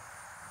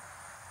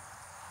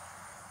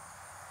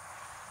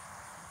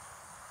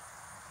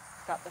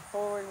 Stop the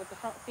forward with the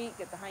front feet.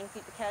 Get the hind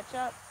feet to catch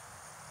up.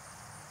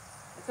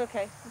 It's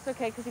okay. It's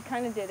okay because he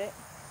kind of did it.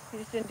 He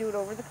just didn't do it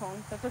over the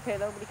cone. That's okay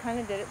though, but he kind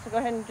of did it. So go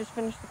ahead and just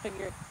finish the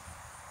figure.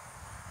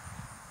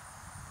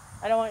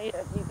 I don't want you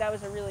to, that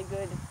was a really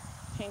good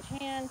change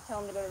hands.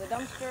 Tell him to go to the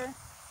dumpster.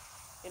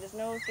 Get his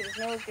nose, get his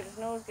nose, get his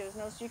nose, get his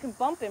nose. So you can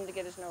bump him to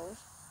get his nose.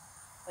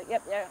 Like,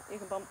 yep, yeah, you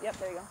can bump. Yep,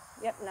 there you go.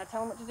 Yep, now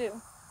tell him what to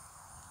do.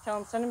 Tell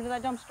him, send him to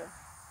that dumpster.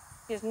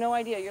 He has no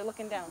idea. You're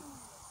looking down.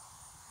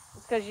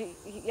 It's because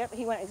yep,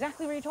 he went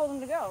exactly where you told him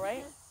to go,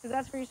 right? Because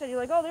that's where you said, you're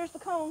like, oh, there's the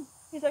cone.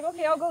 He's like,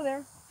 okay, I'll go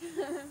there.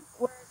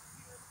 Whereas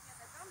if you were looking at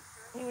that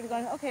dumpster, he would have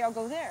gone, okay, I'll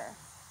go there.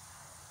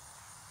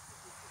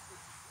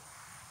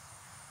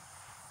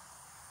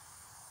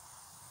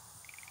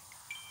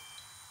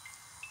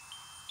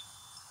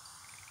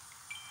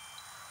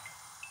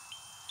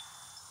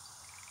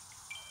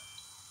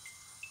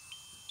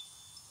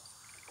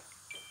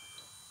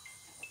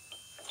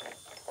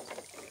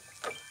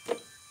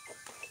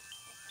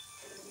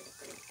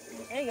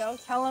 There you go.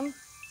 Tell him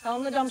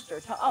the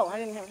dumpster. Oh, I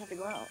didn't have to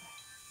go out.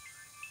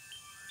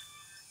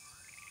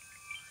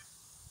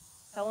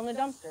 Tell him the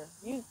dumpster.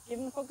 You give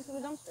him the focus of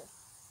the dumpster.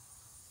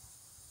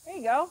 There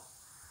you go.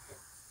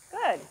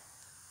 Good.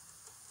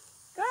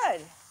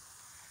 Good. Okay,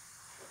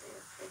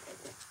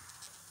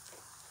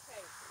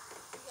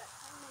 we got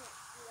 10 minutes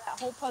to do that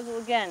whole puzzle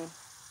again.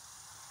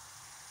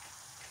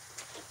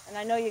 And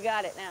I know you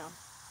got it now.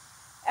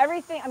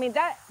 Everything, I mean,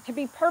 that, to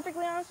be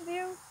perfectly honest with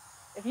you,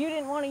 if you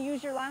didn't want to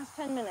use your last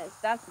 10 minutes,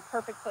 that's the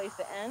perfect place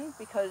to end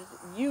because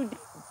you did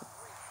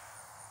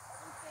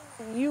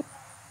everything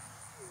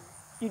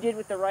you did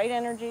with the right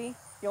energy.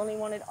 You only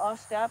wanted a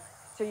step,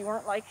 so you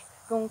weren't like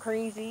going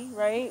crazy,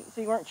 right?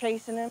 So you weren't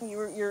chasing him.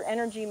 Your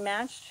energy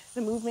matched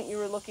the movement you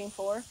were looking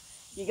for.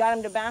 You got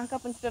him to back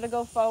up instead of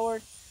go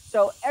forward.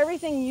 So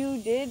everything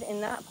you did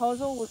in that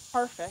puzzle was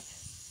perfect.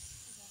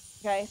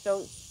 Okay,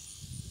 so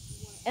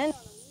end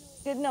on a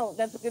good note.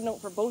 That's a good note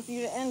for both of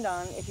you to end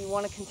on. If you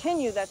want to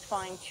continue, that's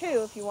fine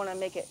too. If you want to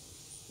make it,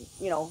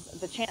 you know,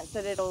 the chance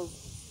that it'll be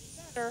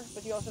better,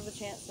 but you also have the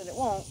chance that it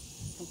won't.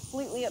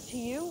 Completely up to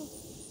you.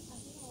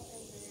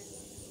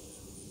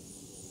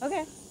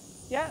 Okay.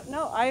 Yeah,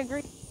 no, I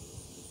agree.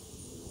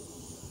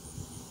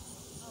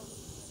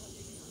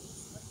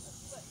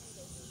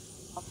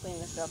 I'll clean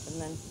this up and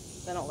then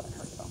I'll let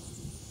her go.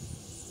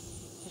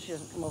 So she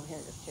doesn't come over here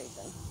and just chase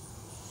him.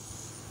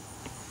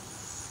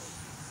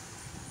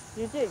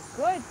 You did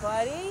good,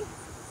 buddy.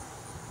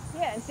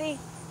 Yeah, and see,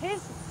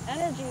 his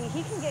energy,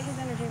 he can get his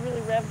energy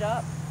really revved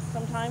up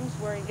sometimes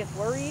where he gets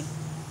worried.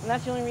 And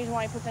that's the only reason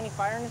why he puts any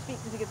fire in his feet,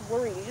 because he gets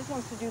worried. He just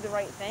wants to do the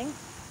right thing.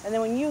 And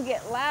then when you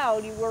get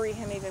loud, you worry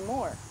him even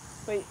more.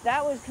 But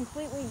that was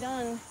completely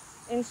done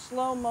in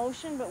slow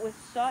motion, but with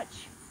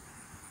such,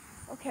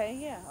 okay,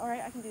 yeah, all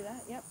right, I can do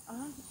that. Yep,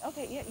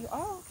 okay, yeah,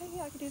 okay,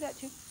 yeah, I can do that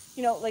too.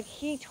 You know, like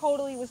he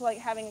totally was like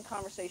having a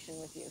conversation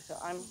with you. So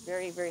I'm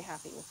very, very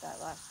happy with that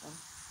last one.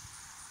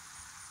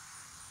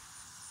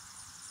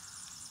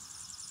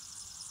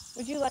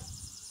 Would you like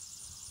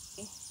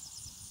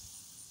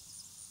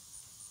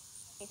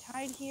He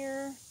tied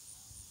here.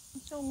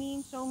 I'm so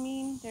mean, so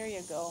mean. There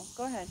you go.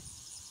 Go ahead.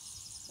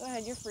 Go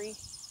ahead, you're free.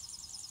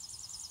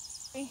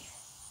 Free.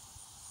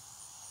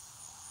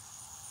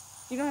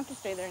 You don't have to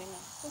stay there anymore.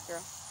 Good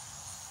girl.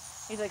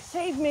 He's like,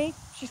 save me.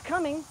 She's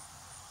coming.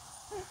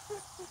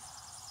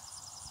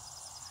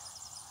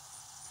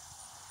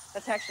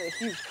 That's actually a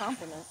huge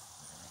compliment.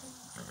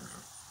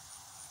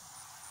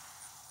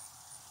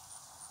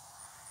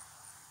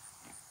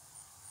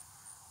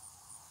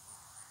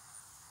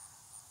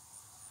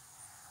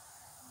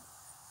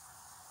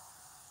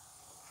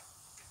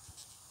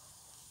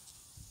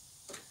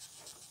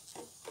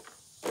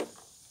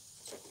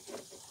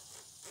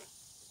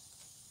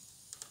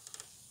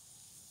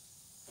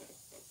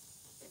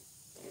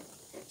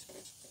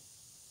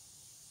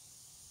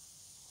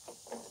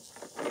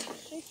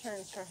 She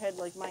turns her head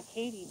like my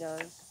Katie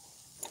does.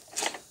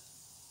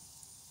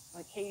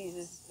 Like Katie's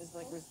is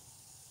like,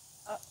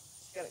 oh,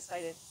 she got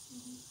excited.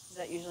 Does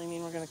that usually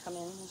mean we're going to come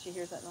in when she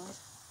hears that noise?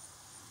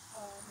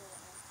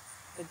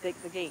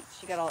 The gate.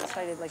 She got all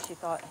excited like she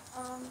thought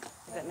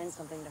that meant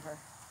something to her.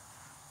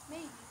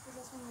 Maybe, because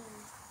that's when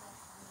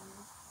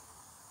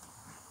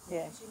you're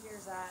Yeah. she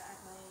hears that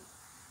at night.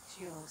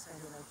 She got all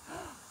excited like,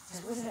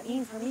 what does that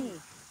mean for me?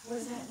 What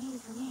does that mean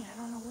for me? I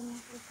don't know what I'm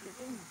supposed to be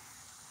doing.